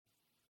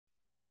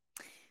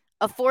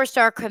a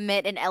 4-star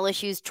commit in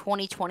LSU's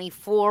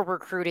 2024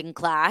 recruiting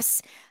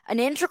class, an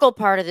integral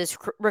part of this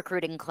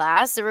recruiting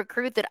class, a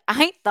recruit that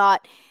I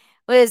thought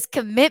his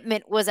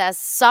commitment was as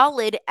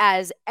solid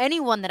as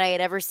anyone that I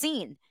had ever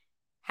seen,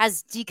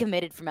 has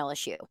decommitted from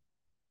LSU.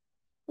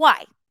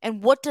 Why?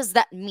 And what does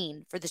that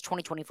mean for this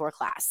 2024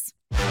 class?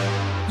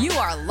 You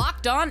are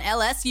Locked On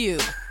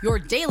LSU, your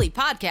daily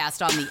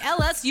podcast on the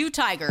LSU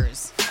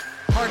Tigers.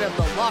 Part of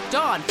the Locked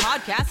On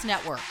Podcast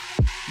Network.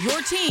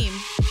 Your team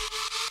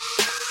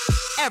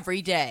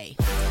every day.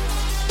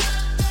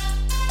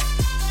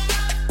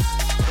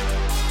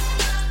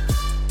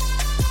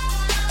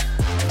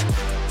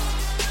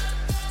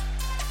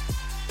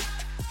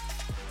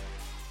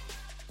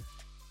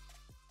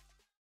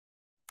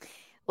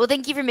 Well,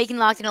 thank you for making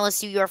Locked On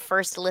LSU your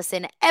first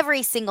listen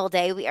every single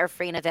day. We are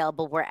free and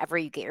available wherever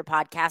you get your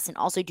podcasts. And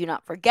also, do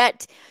not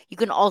forget, you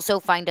can also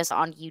find us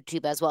on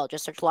YouTube as well.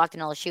 Just search Locked On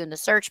LSU in the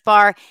search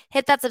bar,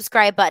 hit that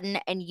subscribe button,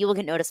 and you will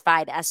get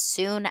notified as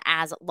soon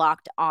as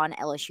Locked On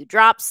LSU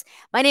drops.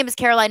 My name is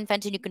Caroline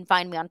Fenton. You can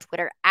find me on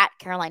Twitter at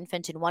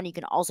CarolineFenton1. You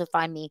can also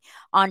find me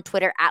on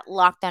Twitter at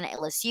Locked On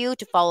LSU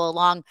to follow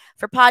along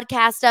for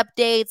podcast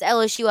updates,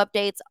 LSU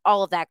updates,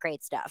 all of that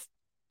great stuff.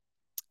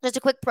 Just a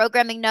quick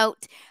programming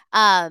note.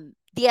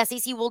 The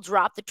SEC will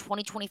drop the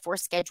 2024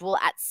 schedule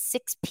at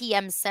 6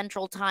 p.m.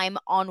 Central Time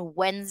on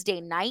Wednesday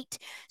night.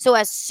 So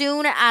as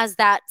soon as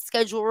that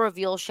schedule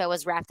reveal show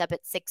is wrapped up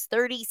at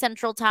 6:30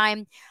 Central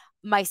Time,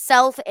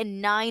 myself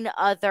and 9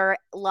 other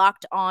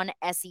Locked On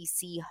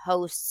SEC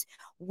hosts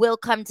will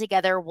come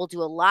together. We'll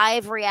do a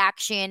live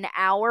reaction,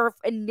 our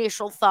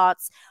initial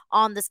thoughts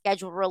on the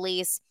schedule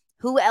release,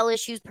 who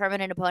LSU's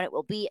permanent opponent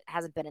will be. It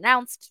hasn't been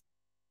announced.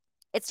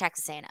 It's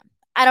Texas A&M.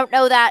 I don't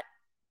know that,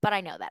 but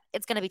I know that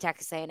it's going to be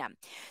Texas A&M.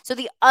 So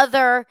the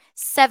other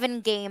 7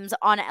 games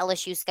on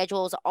LSU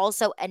schedule is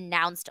also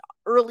announced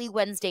early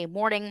Wednesday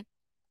morning,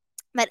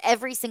 that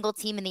every single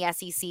team in the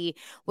SEC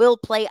will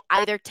play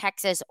either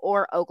Texas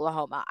or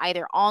Oklahoma,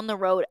 either on the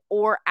road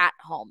or at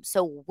home.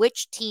 So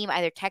which team,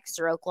 either Texas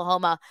or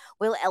Oklahoma,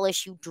 will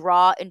LSU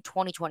draw in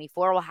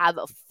 2024? We'll have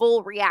a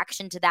full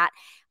reaction to that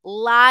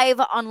live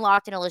on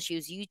Locked On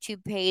LSU's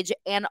YouTube page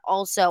and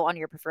also on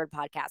your preferred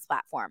podcast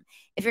platform.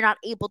 If you're not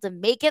able to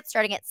make it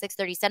starting at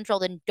 6:30 Central,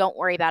 then don't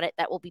worry about it.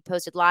 That will be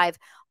posted live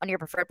on your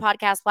preferred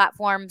podcast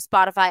platform,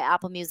 Spotify,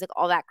 Apple Music,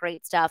 all that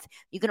great stuff.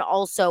 You can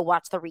also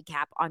watch the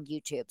recap on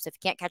YouTube. So if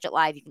you can't catch it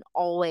live, you can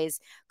always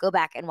go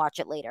back and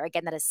watch it later.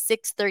 Again, that is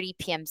 6:30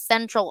 p.m.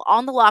 Central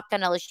on the Locked On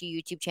LSU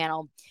YouTube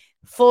channel.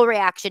 Full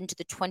reaction to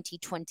the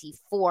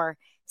 2024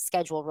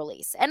 schedule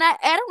release. And I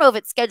don't know if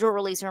it's schedule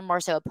release or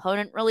more so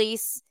opponent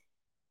release,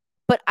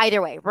 but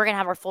either way, we're going to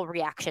have our full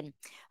reaction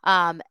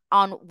on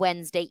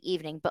Wednesday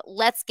evening. But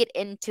let's get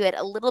into it.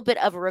 A little bit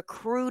of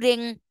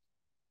recruiting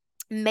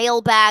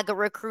mailbag, a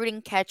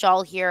recruiting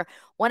catch-all here.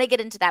 Want to get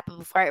into that, but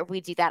before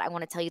we do that, I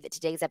want to tell you that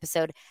today's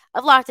episode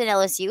of Locked On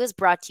LSU is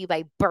brought to you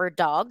by Bird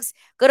Dogs.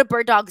 Go to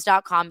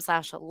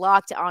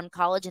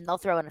birddogs.com/lockedoncollege and they'll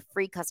throw in a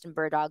free custom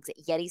Bird Dogs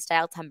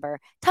Yeti-style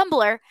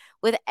tumbler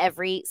with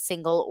every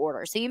single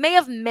order. So you may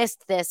have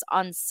missed this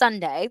on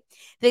Sunday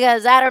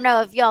because I don't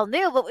know if y'all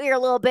knew, but we were a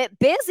little bit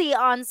busy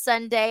on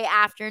Sunday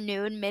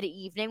afternoon,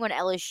 mid-evening when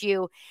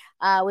LSU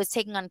was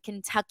taking on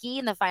Kentucky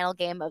in the final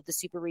game of the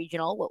Super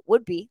Regional, what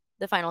would be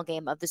the final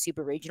game of the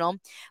Super Regional.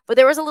 But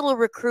there was a little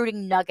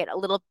recruiting nugget, a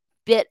little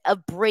bit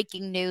of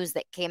breaking news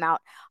that came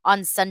out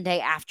on Sunday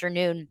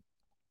afternoon.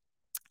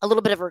 A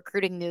little bit of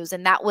recruiting news,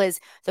 and that was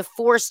the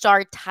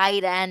 4-star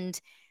tight end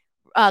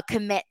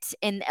commit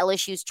in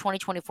LSU's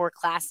 2024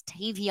 class,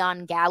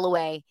 Tayvion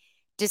Galloway,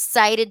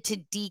 decided to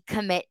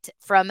decommit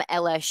from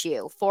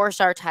LSU.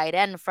 4-star tight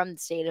end from the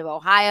state of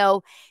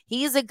Ohio.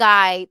 He's a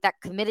guy that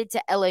committed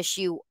to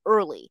LSU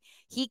early.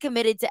 He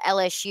committed to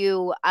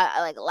LSU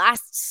like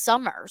last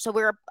summer. So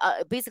we're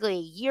basically a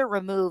year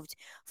removed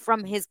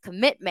from his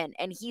commitment,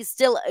 and he's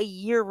still a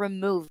year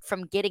removed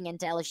from getting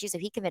into LSU. So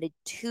he committed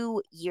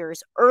 2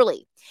 years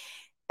early.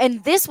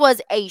 And this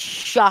was a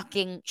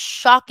shocking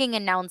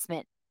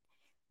announcement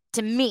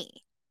to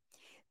me.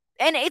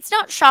 And it's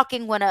not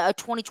shocking when a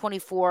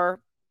 2024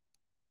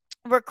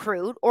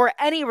 recruit, or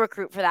any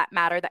recruit for that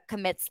matter, that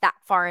commits that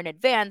far in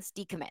advance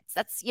decommits.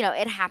 That's,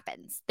 it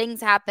happens.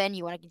 Things happen.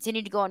 You want to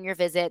continue to go on your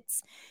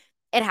visits.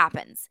 It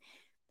happens.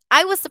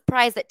 I was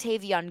surprised that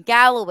Tayvion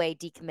Galloway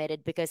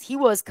decommitted because he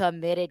was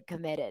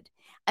committed.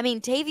 I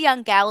mean,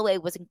 Tayvion Galloway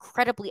was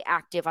incredibly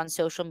active on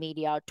social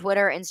media,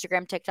 Twitter,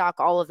 Instagram,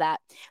 TikTok, all of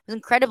that. Was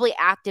incredibly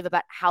active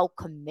about how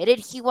committed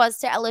he was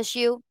to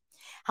LSU,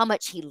 how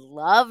much he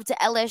loved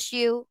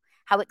LSU,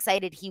 how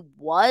excited he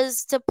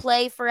was to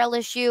play for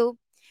LSU.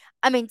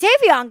 I mean,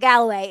 Tayvion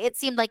Galloway, it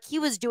seemed like he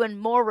was doing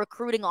more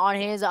recruiting on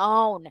his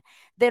own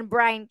than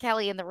Brian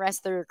Kelly and the rest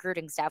of the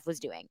recruiting staff was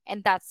doing.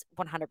 And that's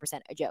 100%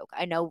 a joke.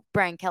 I know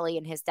Brian Kelly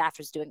and his staff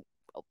was doing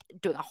a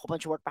whole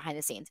bunch of work behind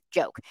the scenes.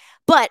 Joke.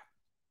 But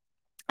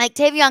like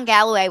Tayvion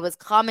Galloway was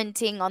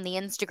commenting on the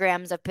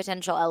Instagrams of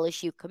potential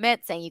LSU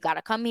commits, saying, you got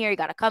to come here, you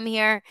got to come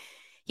here.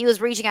 He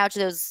was reaching out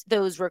to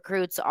those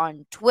recruits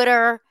on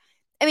Twitter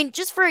I mean,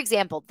 just for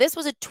example, this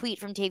was a tweet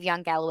from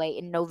Tayvion Galloway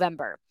in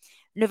November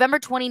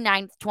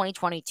 29th,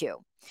 2022.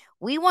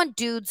 We want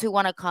dudes who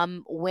want to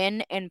come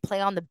win and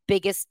play on the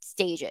biggest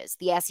stages,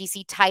 the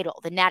SEC title,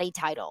 the Natty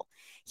title.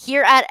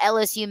 Here at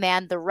LSU,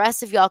 man, the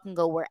rest of y'all can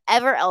go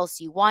wherever else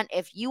you want.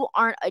 If you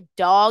aren't a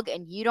dog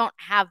and you don't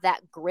have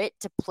that grit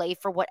to play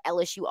for what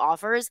LSU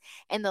offers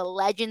and the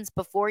legends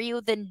before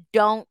you, then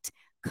don't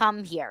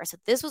come here. So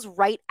this was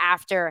right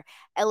after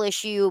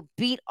LSU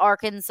beat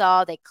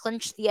Arkansas. They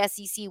clinched the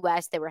SEC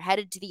West. They were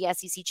headed to the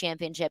SEC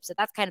championship. So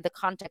that's kind of the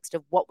context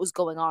of what was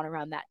going on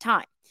around that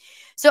time.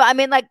 So, I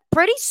mean, like,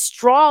 pretty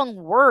strong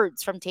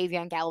words from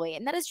Tayvion Galloway.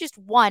 And that is just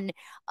one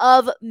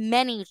of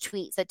many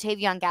tweets that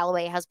Tayvion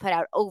Galloway has put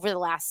out over the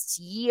last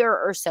year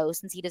or so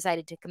since he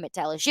decided to commit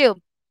to LSU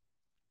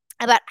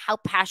about how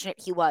passionate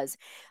he was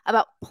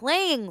about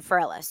playing for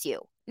LSU.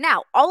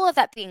 Now, all of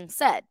that being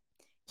said,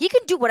 he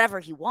can do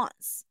whatever he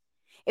wants.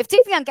 If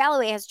Tayvion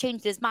Galloway has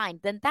changed his mind,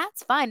 then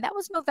that's fine. That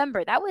was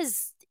November. That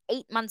was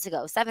 8 months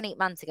ago, 7, 8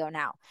 months ago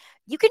now.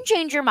 You can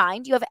change your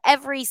mind. You have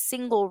every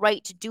single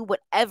right to do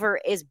whatever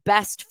is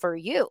best for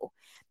you.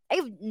 I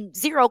have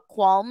zero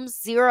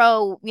qualms,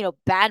 zero,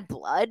 bad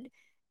blood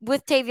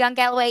with Tayvion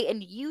Galloway,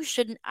 and you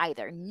shouldn't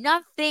either.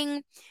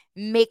 Nothing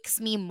makes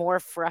me more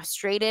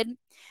frustrated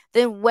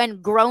than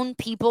when grown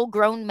people,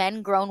 grown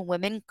men, grown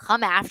women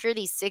come after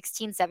these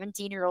 16,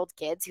 17-year-old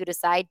kids who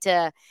decide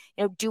to,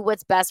 do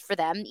what's best for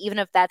them, even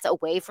if that's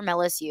away from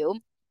LSU.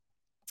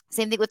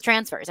 Same thing with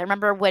transfers. I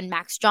remember when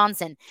Max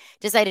Johnson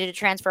decided to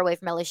transfer away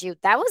from LSU,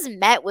 that was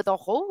met with a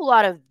whole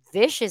lot of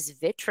vicious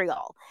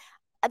vitriol.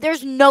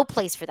 There's no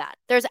place for that.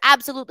 There's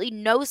absolutely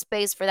no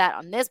space for that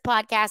on this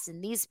podcast,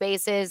 in these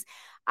spaces.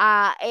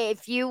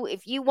 If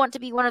you want to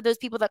be one of those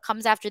people that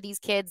comes after these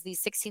kids, these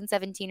 16,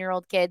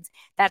 17-year-old kids,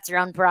 that's your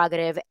own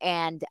prerogative.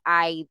 And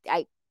I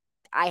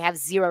have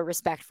zero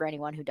respect for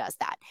anyone who does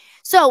that.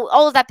 So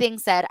all of that being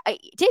said,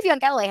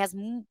 Tayvion Galloway has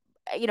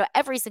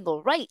every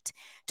single right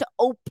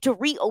to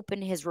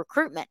reopen his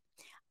recruitment.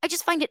 I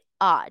just find it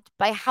odd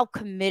by how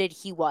committed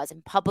he was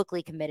and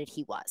publicly committed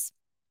he was.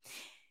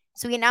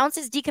 So he announced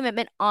his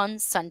decommitment on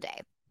Sunday.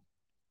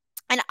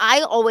 And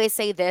I always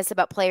say this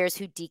about players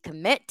who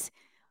decommit,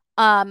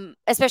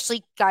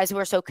 especially guys who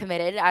are so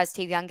committed as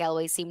Tayvion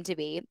Galloway seemed to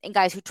be, and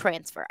guys who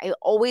transfer. I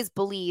always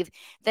believe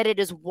that it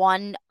is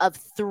one of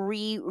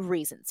three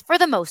reasons, for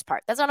the most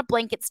part. That's not a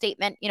blanket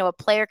statement. A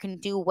player can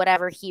do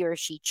whatever he or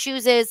she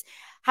chooses.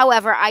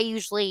 However, I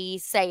usually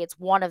say it's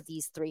one of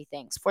these three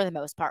things for the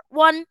most part.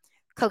 One,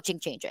 coaching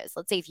changes.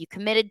 Let's say if you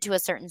committed to a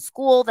certain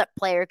school, that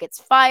coach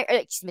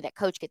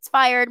gets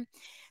fired.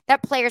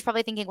 That player is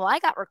probably thinking, well, I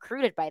got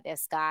recruited by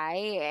this guy,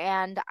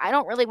 and I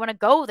don't really want to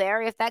go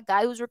there if that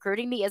guy who's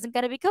recruiting me isn't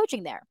going to be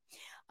coaching there.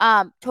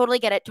 Totally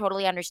get it.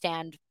 Totally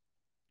understand.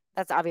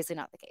 That's obviously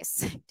not the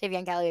case.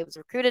 Tayvion Galloway was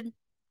recruited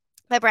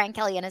by Brian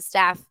Kelly and his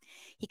staff.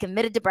 He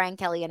committed to Brian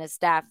Kelly and his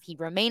staff. He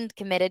remained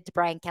committed to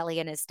Brian Kelly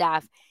and his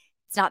staff.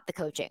 It's not the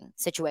coaching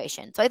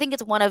situation. So I think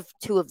it's one of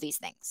two of these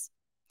things.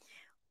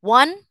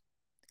 One,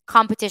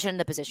 competition in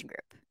the position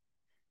group.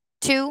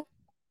 Two,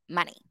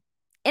 money.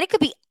 And it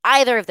could be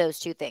either of those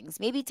two things.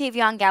 Maybe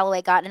Tayvion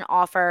Galloway got an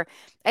offer.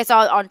 I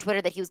saw on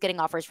Twitter that he was getting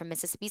offers from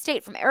Mississippi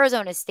State, from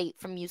Arizona State,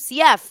 from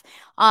UCF.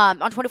 On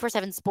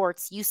 24/7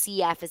 Sports,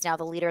 UCF is now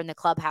the leader in the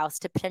clubhouse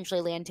to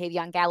potentially land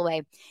Tayvion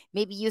Galloway.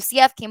 Maybe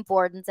UCF came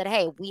forward and said,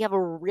 hey, we have a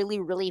really,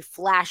 really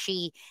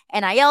flashy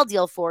NIL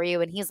deal for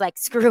you. And he's like,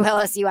 screw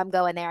LSU, I'm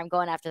going there. I'm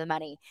going after the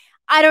money.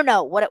 I don't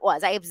know what it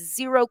was. I have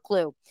zero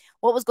clue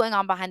what was going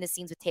on behind the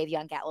scenes with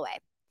Tayvion Galloway.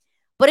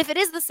 But if it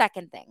is the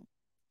second thing,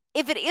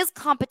 if it is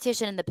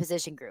competition in the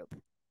position group,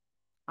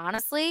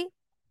 honestly,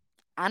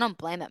 I don't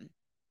blame him.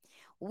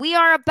 We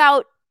are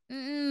about a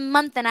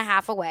month and a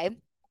half away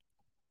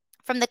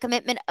from the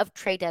commitment of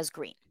Trey'Dez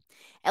Green.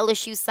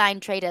 LSU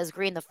signed Trey'Dez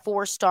Green, the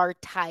 4-star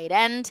tight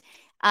end,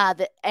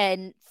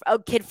 and a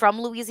kid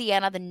from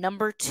Louisiana, the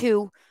number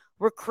 2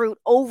 recruit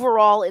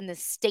overall in the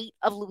state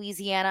of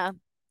Louisiana.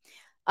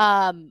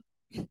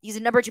 He's a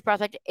number 2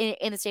 prospect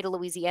in the state of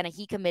Louisiana.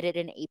 He committed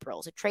in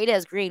April. So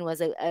Trey'Dez Green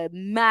was a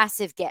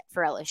massive get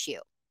for LSU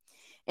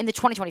in the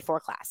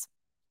 2024 class.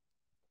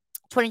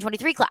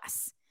 2023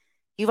 class,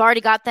 you've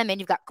already got them,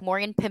 and you've got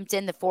Kamorian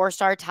Pimpton, the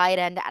 4-star tight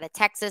end out of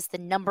Texas, the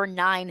number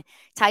 9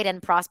 tight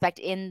end prospect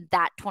in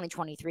that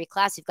 2023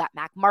 class. You've got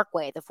Mac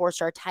Markway, the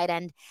 4-star tight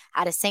end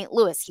out of St.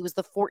 Louis. He was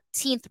the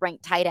 14th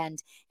ranked tight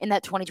end in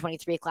that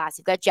 2023 class.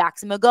 You've got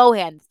Jackson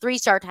McGohan,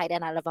 3-star tight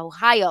end out of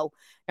Ohio,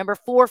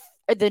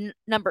 the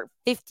number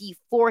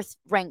 54th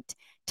ranked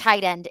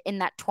tight end in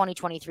that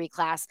 2023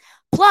 class.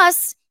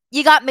 Plus,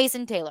 you got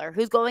Mason Taylor,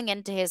 who's going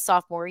into his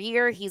sophomore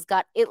year. He's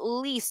got at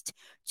least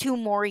 2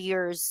 more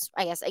years,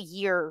 I guess, a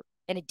year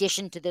in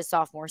addition to this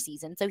sophomore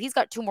season. So he's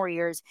got 2 more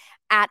years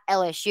at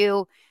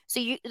LSU.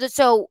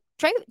 So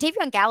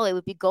Tayvion Galloway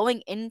would be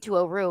going into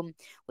a room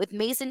with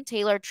Mason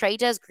Taylor,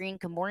 Trey'Dez Green,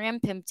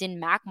 Kamorian Pimpton,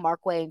 Mac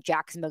Markway, and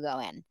Jackson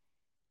McGohan.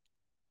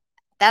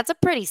 That's a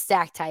pretty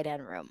stacked tight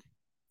end room.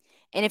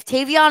 And if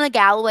Tayvion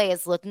Galloway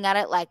is looking at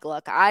it like,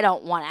 look, I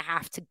don't want to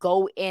have to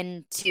go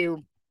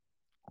into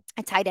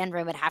a tight end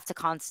room would have to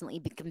constantly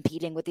be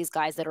competing with these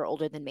guys that are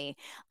older than me.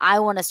 I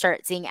want to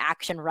start seeing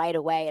action right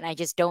away, and I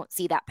just don't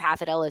see that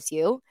path at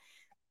LSU.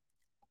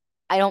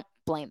 I don't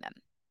blame them.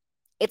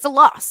 It's a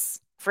loss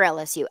for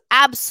LSU.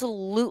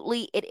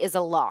 Absolutely, it is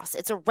a loss.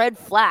 It's a red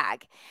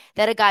flag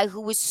that a guy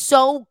who was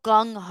so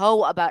gung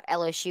ho about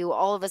LSU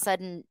all of a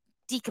sudden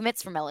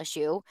decommits from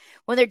LSU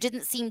when there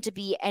didn't seem to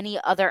be any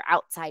other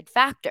outside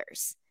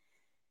factors.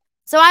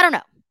 So I don't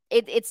know.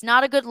 It's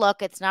not a good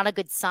look. It's not a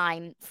good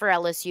sign for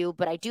LSU.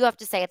 But I do have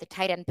to say, at the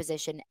tight end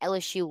position,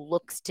 LSU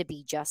looks to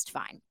be just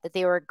fine. That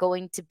they are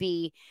going to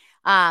be,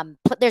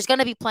 there's going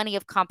to be plenty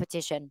of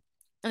competition,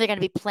 and there are going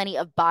to be plenty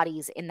of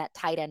bodies in that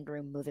tight end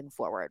room moving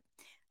forward.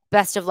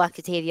 Best of luck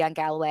to Tayvion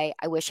Galloway.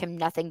 I wish him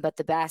nothing but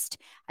the best.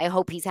 I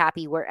hope he's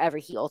happy wherever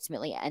he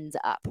ultimately ends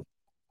up.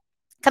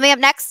 Coming up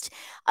next,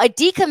 a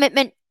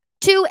decommitment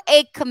to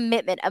a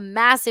commitment, a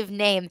massive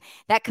name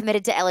that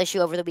committed to LSU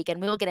over the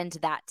weekend. We will get into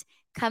that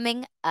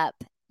coming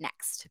up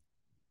next.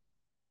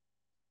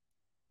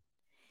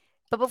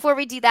 But before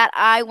we do that,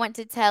 I want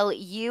to tell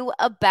you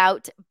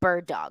about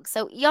bird dogs.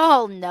 So,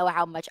 y'all know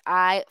how much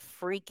I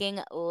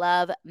freaking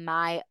love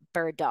my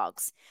bird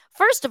dogs.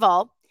 First of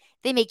all,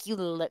 they make you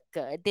look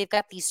good. They've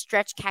got these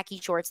stretch khaki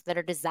shorts that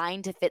are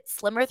designed to fit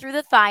slimmer through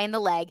the thigh and the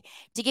leg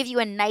to give you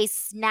a nice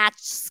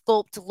snatched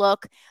sculpt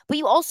look, but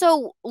you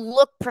also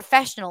look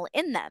professional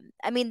in them.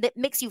 I mean, that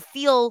makes you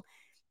feel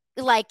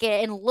like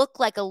it and look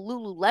like a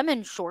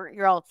Lululemon short.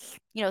 You're all,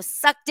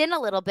 sucked in a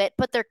little bit,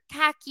 but they're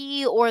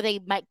khaki or they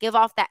might give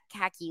off that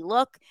khaki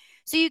look.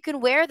 So you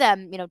can wear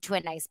them, to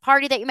a nice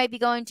party that you might be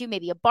going to,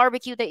 maybe a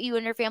barbecue that you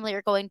and your family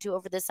are going to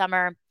over the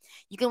summer.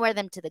 You can wear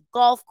them to the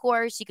golf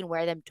course. You can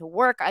wear them to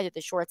work, either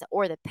the shorts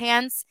or the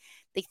pants.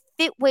 They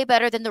fit way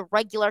better than the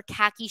regular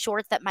khaki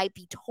shorts that might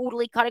be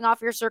totally cutting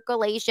off your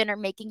circulation or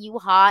making you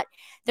hot.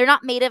 They're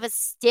not made of a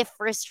stiff,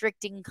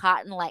 restricting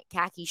cotton like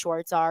khaki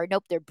shorts are.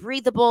 Nope, they're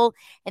breathable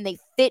and they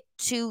fit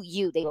to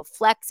you. They will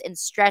flex and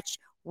stretch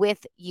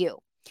with you.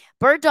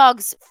 Bird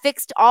Dogs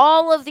fixed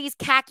all of these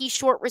khaki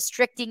short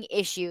restricting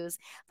issues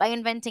by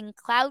inventing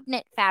cloud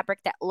knit fabric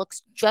that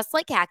looks just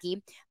like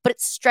khaki, but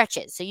it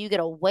stretches. So you get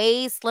a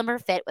way slimmer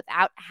fit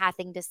without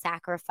having to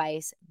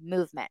sacrifice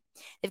movement.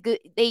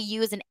 They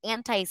use an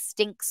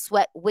anti-stink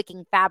sweat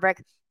wicking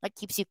fabric that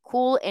keeps you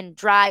cool and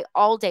dry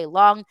all day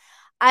long.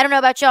 I don't know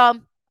about y'all,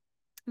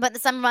 but in the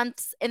summer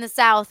months in the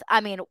South, I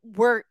mean,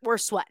 we're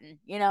sweating.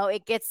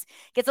 It gets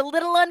a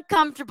little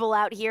uncomfortable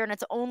out here, and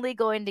it's only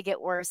going to get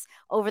worse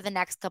over the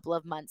next couple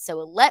of months. So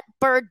let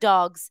Bird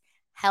Dogs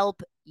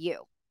help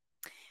you.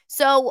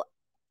 So one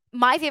of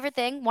my favorite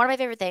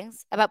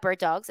things about Bird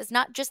Dogs is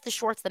not just the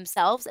shorts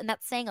themselves, and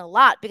that's saying a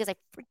lot because I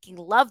freaking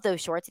love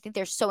those shorts. I think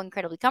they're so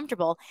incredibly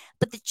comfortable.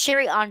 But the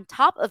cherry on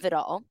top of it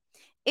all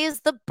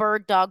is the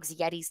Bird Dogs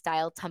Yeti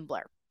style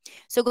tumbler.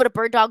 So go to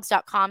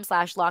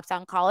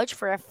birddogs.com/lockedoncollege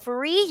for a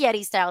free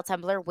Yeti style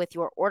tumbler with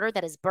your order.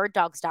 That is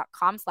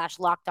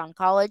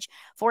birddogs.com/lockedoncollege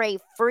for a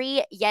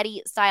free Yeti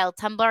style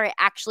tumbler. I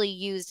actually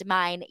used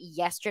mine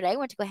yesterday.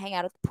 Went to go hang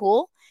out at the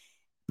pool,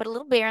 put a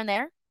little beer in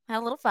there, had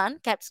a little fun,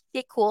 kept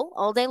it cool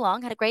all day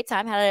long, had a great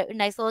time, had a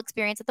nice little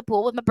experience at the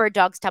pool with my Bird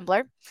Dogs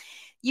tumbler.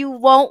 You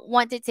won't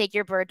want to take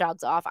your Bird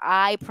Dogs off.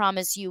 I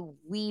promise you,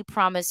 we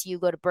promise you.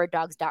 Go to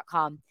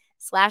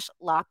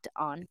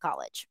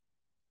birddogs.com/lockedoncollege.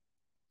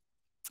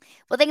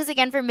 Well, thanks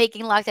again for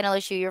making Locked On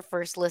LSU your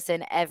first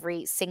listen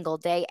every single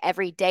day.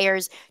 Every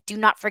dayers, do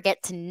not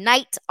forget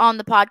tonight on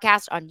the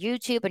podcast on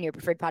YouTube and your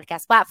preferred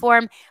podcast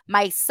platform.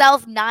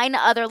 Myself, 9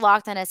 other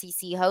Locked On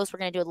SEC hosts. We're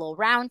going to do a little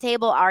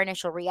roundtable, our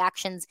initial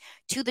reactions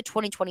to the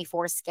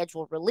 2024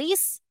 schedule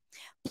release.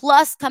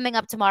 Plus, coming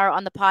up tomorrow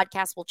on the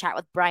podcast, we'll chat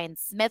with Brian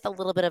Smith, a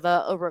little bit of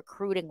a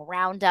recruiting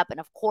roundup. And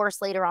of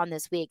course, later on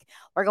this week,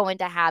 we're going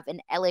to have an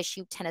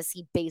LSU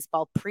Tennessee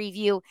baseball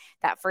preview,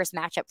 that first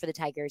matchup for the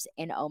Tigers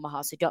in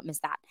Omaha. So don't miss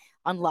that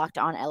on Locked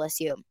On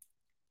LSU.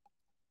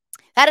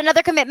 Had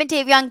another commitment.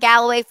 Tayvion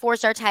Galloway,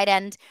 4-star tight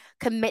end,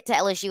 commit to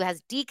LSU,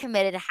 has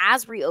decommitted,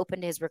 has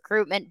reopened his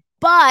recruitment,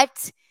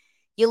 but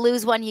you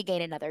lose one, you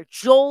gain another.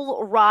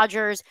 Joel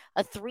Rogers,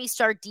 a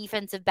 3-star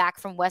defensive back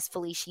from West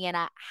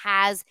Feliciana,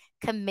 has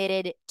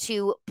committed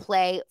to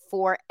play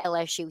for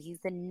LSU. He's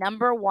the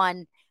number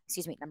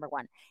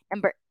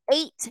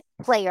 8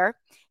 player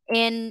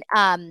in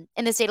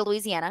the state of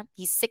Louisiana.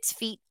 He's 6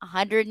 feet,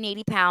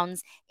 180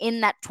 pounds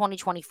in that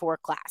 2024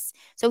 class.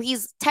 So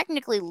he's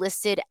technically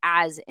listed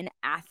as an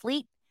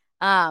athlete.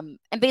 And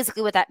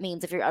basically what that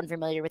means, if you're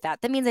unfamiliar with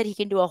that means that he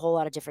can do a whole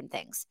lot of different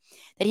things.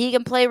 That he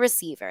can play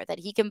receiver, that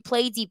he can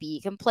play DB,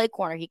 he can play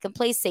corner, he can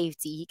play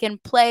safety, he can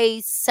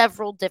play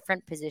several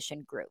different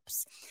position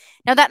groups.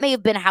 Now, that may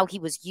have been how he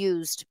was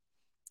used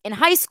in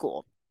high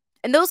school.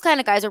 And those kind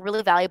of guys are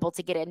really valuable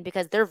to get in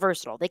because they're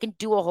versatile. They can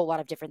do a whole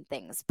lot of different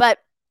things. But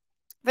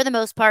for the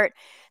most part,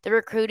 the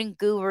recruiting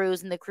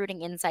gurus and the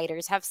recruiting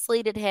insiders have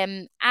slated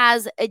him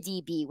as a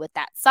DB with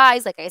that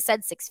size. Like I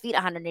said, 6 feet,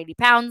 180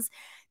 pounds.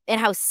 And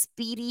how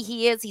speedy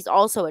he is. He's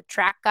also a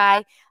track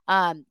guy.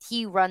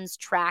 He runs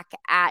track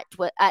at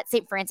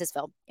St.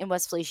 Francisville in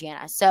West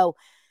Feliciana. So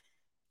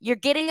You're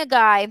getting a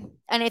guy,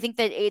 and I think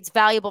that it's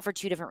valuable for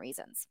two different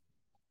reasons.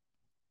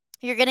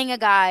 You're getting a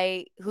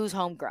guy who's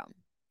homegrown.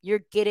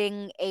 You're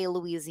getting a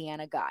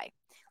Louisiana guy.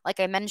 Like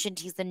I mentioned,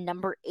 he's the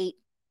number 8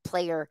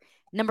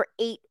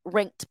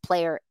 ranked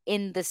player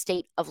in the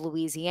state of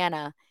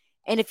Louisiana.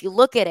 And if you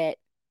look at it,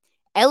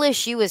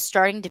 LSU is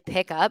starting to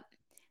pick up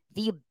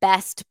the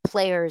best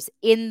players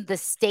in the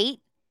state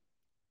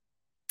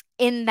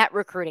in that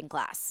recruiting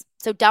class.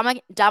 So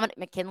Dominic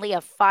McKinley,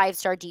 a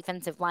 5-star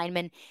defensive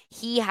lineman,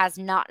 he has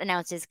not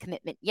announced his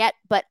commitment yet,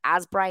 but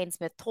as Brian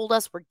Smith told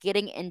us, we're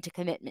getting into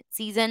commitment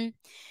season.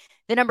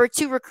 The number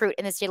 2 recruit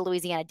in the state of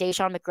Louisiana,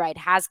 Deshaun McBride,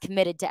 has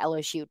committed to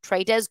LSU.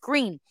 Trey'Dez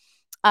Green,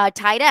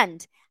 tight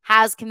end,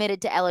 has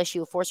committed to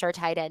LSU, 4-star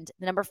tight end.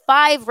 The number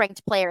 5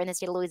 ranked player in the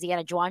state of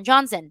Louisiana, Juwan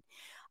Johnson,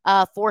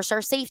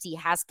 4-star safety,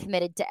 has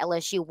committed to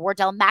LSU.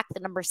 Wardell Mack, the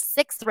number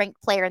 6th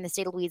ranked player in the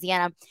state of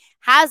Louisiana,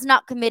 has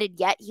not committed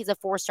yet. He's a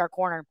 4-star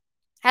corner.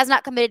 Has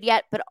not committed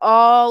yet, but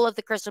all of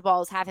the crystal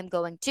balls have him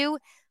going to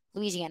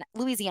Louisiana,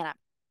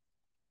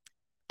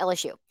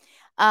 LSU.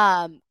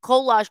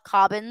 Colage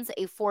Cobbins,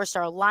 a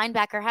 4-star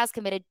linebacker, has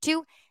committed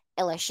to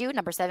LSU,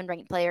 number 7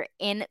 ranked player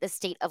in the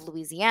state of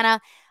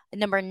Louisiana. The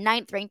number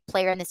 9th ranked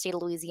player in the state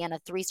of Louisiana,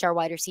 3-star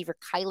wide receiver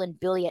Kylan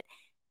Billiott,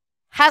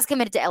 has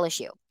committed to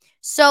LSU.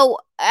 So,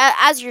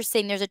 as you're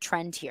saying, there's a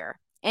trend here.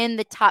 In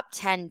the top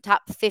 10,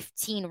 top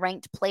 15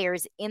 ranked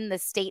players in the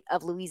state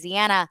of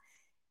Louisiana,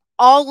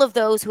 all of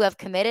those who have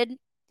committed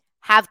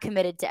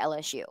to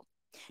LSU.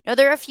 Now,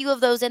 there are a few of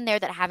those in there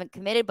that haven't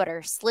committed but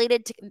are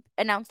slated to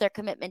announce their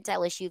commitment to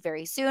LSU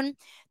very soon.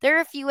 There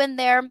are a few in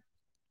there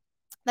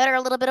that are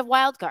a little bit of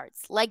wild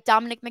cards, like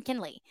Dominic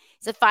McKinley.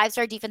 He's a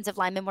 5-star defensive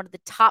lineman, one of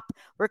the top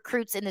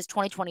recruits in this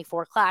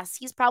 2024 class.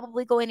 He's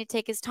probably going to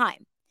take his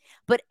time,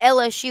 but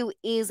LSU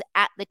is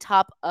at the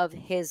top of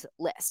his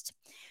list.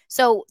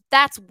 So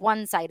that's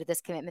one side of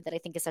this commitment that I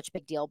think is such a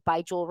big deal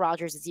by Joel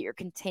Rogers, is that you're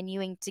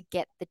continuing to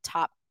get the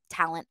top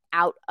talent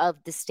out of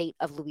the state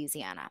of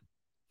Louisiana.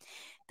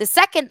 The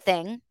second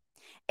thing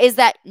is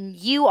that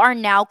you are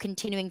now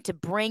continuing to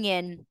bring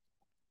in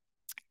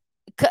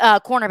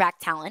cornerback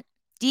talent,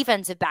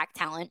 defensive back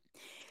talent,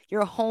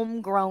 your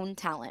homegrown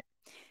talent.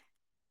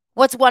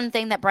 What's one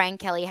thing that Brian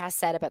Kelly has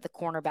said about the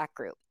cornerback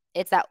group?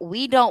 It's that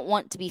we don't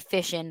want to be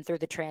fishing through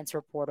the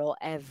transfer portal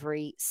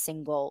every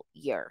single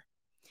year.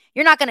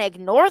 You're not going to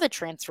ignore the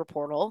transfer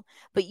portal,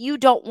 but you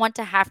don't want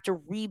to have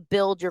to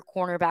rebuild your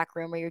cornerback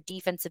room or your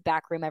defensive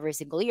back room every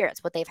single year.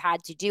 It's what they've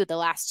had to do the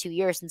last 2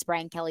 years since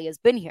Brian Kelly has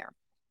been here.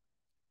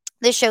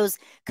 This shows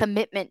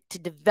commitment to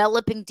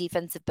developing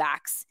defensive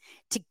backs,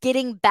 to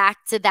getting back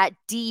to that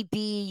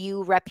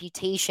DBU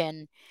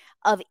reputation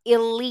of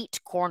elite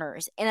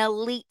corners and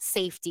elite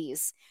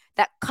safeties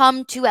that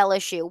come to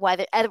LSU,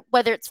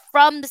 whether it's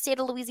from the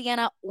state of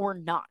Louisiana or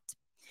not.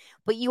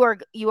 But you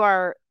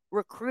are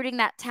recruiting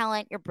that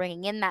talent, you're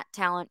bringing in that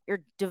talent,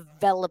 you're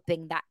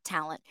developing that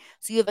talent.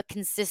 So you have a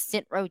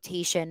consistent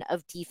rotation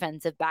of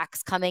defensive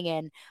backs coming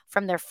in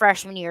from their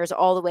freshman years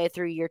all the way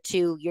through year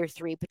 2, year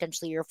 3,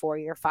 potentially year 4,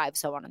 year 5,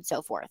 so on and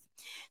so forth.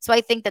 So I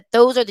think that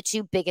those are the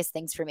two biggest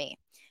things for me.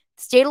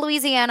 The state of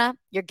Louisiana,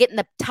 you're getting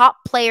the top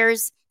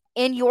players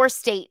in your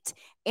state,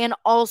 and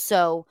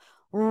also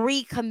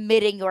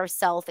recommitting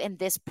yourself in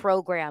this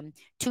program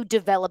to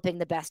developing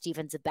the best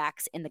defensive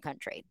backs in the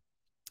country.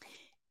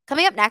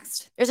 Coming up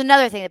next, there's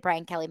another thing that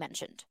Brian Kelly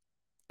mentioned,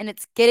 and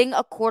it's getting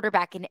a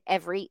quarterback in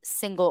every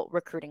single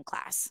recruiting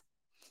class.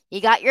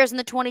 You got yours in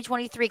the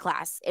 2023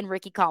 class in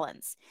Ricky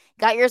Collins.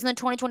 You got yours in the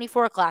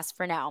 2024 class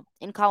for now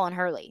in Colin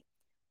Hurley.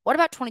 What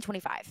about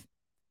 2025?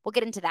 We'll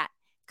get into that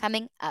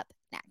coming up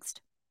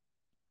next.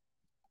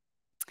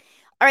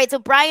 All right, so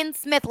Brian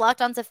Smith,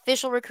 Locked On's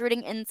official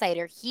recruiting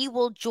insider, he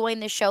will join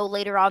the show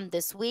later on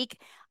this week.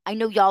 I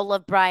know y'all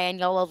love Brian.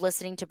 Y'all love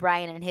listening to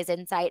Brian and his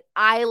insight.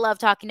 I love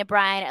talking to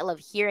Brian. I love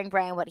hearing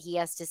Brian, what he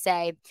has to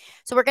say.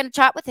 So we're going to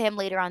chat with him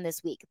later on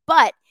this week.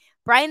 But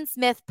Brian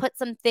Smith put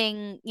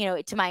something,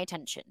 to my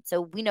attention.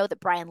 So we know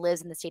that Brian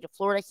lives in the state of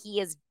Florida. He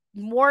is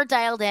more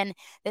dialed in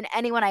than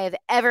anyone I have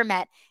ever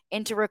met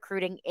into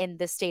recruiting in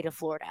the state of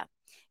Florida.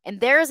 And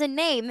there is a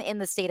name in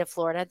the state of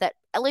Florida that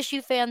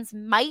LSU fans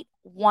might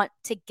want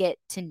to get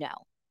to know,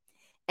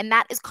 and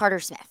that is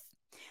Carter Smith.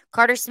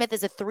 Carter Smith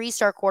is a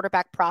 3-star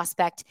quarterback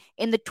prospect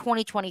in the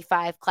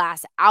 2025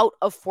 class out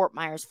of Fort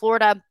Myers,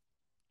 Florida.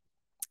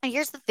 And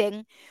here's the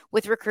thing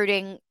with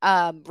recruiting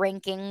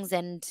rankings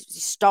and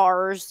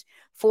stars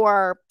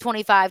for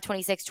 25,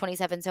 26,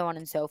 27, so on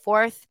and so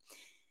forth.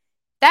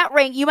 That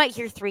rank, you might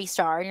hear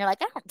 3-star, and you're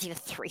like, I don't need a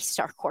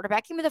 3-star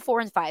quarterback. Give me the 4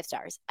 and 5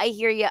 stars. I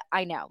hear you.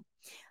 I know.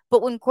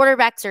 But when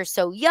quarterbacks are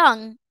so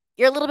young,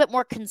 you're a little bit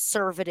more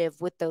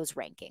conservative with those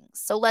rankings.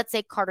 So let's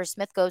say Carter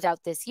Smith goes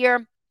out this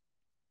year.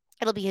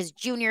 It'll be his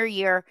junior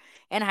year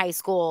in high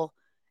school.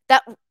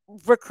 That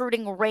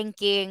recruiting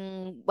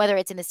ranking, whether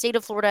it's in the state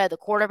of Florida, the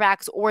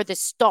quarterbacks, or the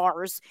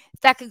stars,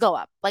 that could go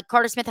up. Like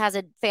Carter Smith has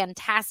a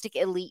fantastic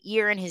elite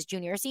year in his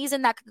junior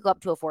season. That could go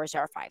up to a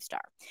 4-star,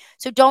 5-star.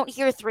 So don't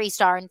hear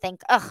 3-star and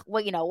think,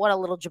 what a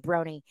little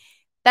jabroni.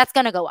 That's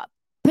going to go up.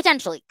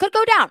 Potentially could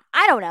go down.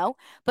 I don't know,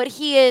 but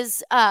he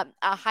is a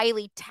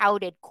highly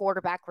touted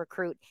quarterback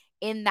recruit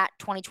in that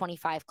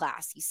 2025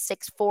 class. He's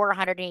 6'4",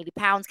 180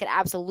 pounds, could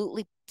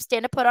absolutely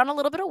stand to put on a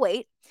little bit of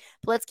weight.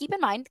 But let's keep in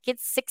mind, the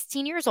kid's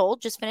 16 years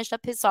old, just finished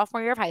up his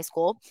sophomore year of high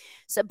school.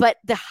 So, but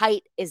the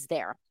height is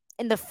there,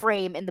 and the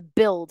frame and the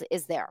build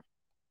is there.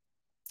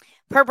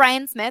 Per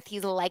Brian Smith,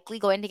 he's likely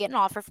going to get an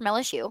offer from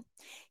LSU.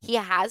 He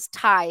has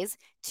ties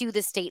to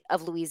the state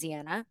of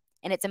Louisiana,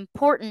 and it's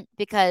important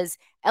because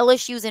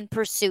LSU's in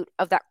pursuit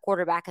of that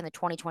quarterback in the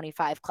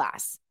 2025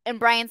 class. And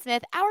Brian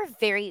Smith, our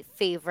very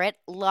favorite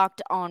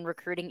locked on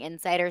recruiting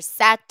insider,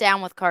 sat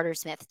down with Carter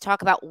Smith to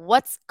talk about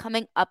what's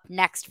coming up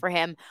next for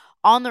him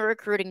on the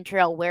recruiting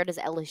trail. Where does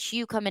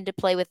LSU come into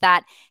play with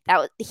that?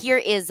 Here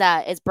is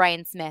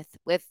Brian Smith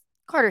with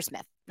Carter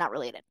Smith, not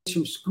related.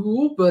 From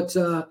school, but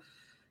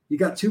you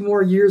got 2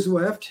 more years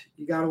left.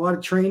 You got a lot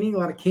of training, a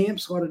lot of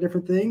camps, a lot of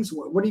different things.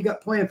 What do you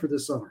got planned for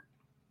this summer?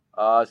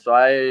 So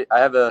I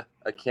have a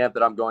camp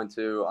that I'm going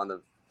to on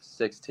the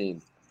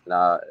 16th.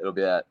 It'll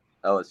be at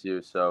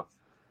LSU, so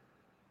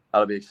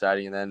that'll be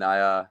exciting. And then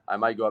I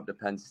might go up to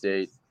Penn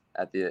State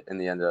in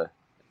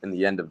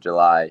the end of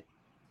July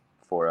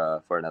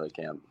for another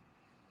camp.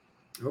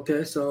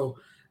 Okay, so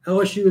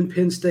LSU and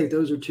Penn State,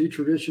 those are 2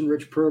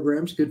 tradition-rich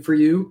programs. Good for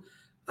you.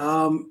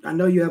 I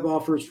know you have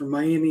offers from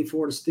Miami,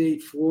 Florida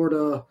State,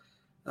 Florida.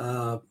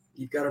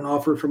 You've got an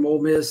offer from Ole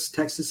Miss,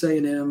 Texas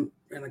A&M,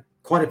 and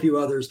quite a few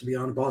others, to be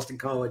honest, Boston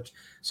College.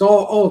 So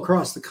all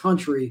across the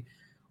country,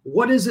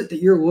 what is it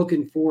that you're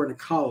looking for in a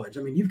college?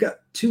 I mean, you've got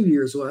 2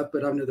 years left,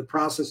 but I know the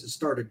process has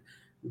started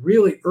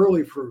really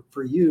early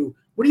for you.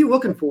 What are you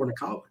looking for in a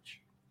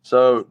college?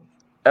 So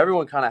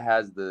everyone kind of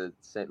has the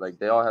same, like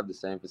they all have the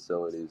same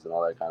facilities and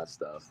all that kind of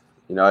stuff.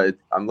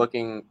 I'm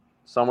looking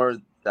somewhere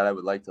that I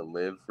would like to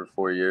live for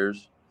 4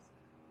 years.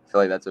 I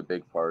feel like that's a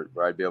big part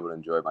where I'd be able to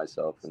enjoy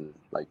myself and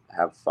like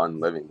have fun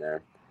living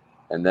there.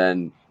 And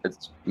then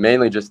it's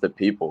mainly just the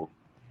people,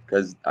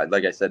 because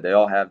like I said, they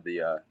all have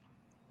the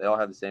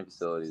same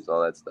facilities,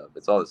 all that stuff.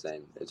 It's all the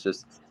same. It's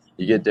just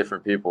you get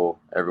different people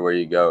everywhere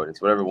you go, and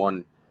it's whatever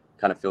one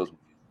kind of feels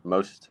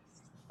most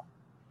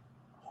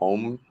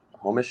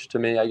homish to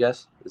me, I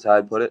guess is how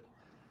I'd put it.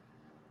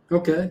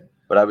 Okay.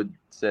 But I would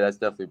say that's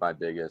definitely my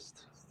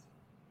biggest,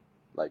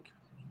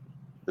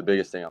 the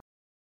biggest thing.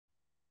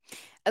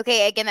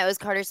 Okay, again, that was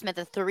Carter Smith,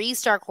 a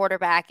 3-star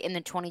quarterback in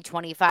the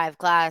 2025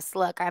 class.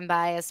 Look, I'm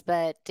biased,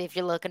 but if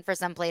you're looking for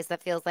some place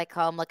that feels like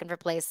home, looking for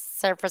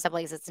some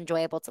place that's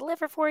enjoyable to live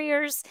for 4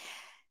 years,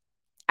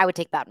 I would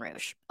take Baton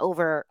Rouge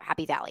over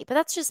Happy Valley. But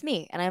that's just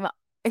me, and I'm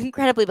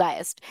incredibly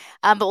biased.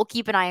 But we'll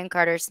keep an eye on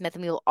Carter Smith,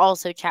 and we will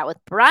also chat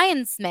with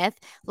Brian Smith,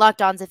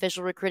 Locked On's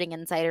official recruiting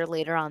insider,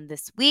 later on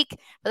this week.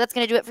 But that's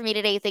going to do it for me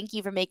today. Thank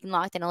you for making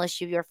Locked On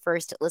LSU your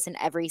first listen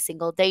every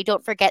single day.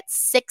 Don't forget,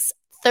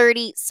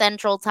 6:30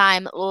 Central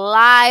Time,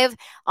 live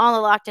on the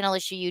Locked On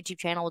LSU YouTube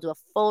channel. We'll do a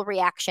full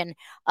reaction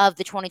of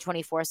the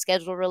 2024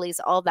 schedule release,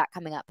 all of that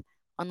coming up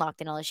on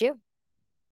Locked On LSU.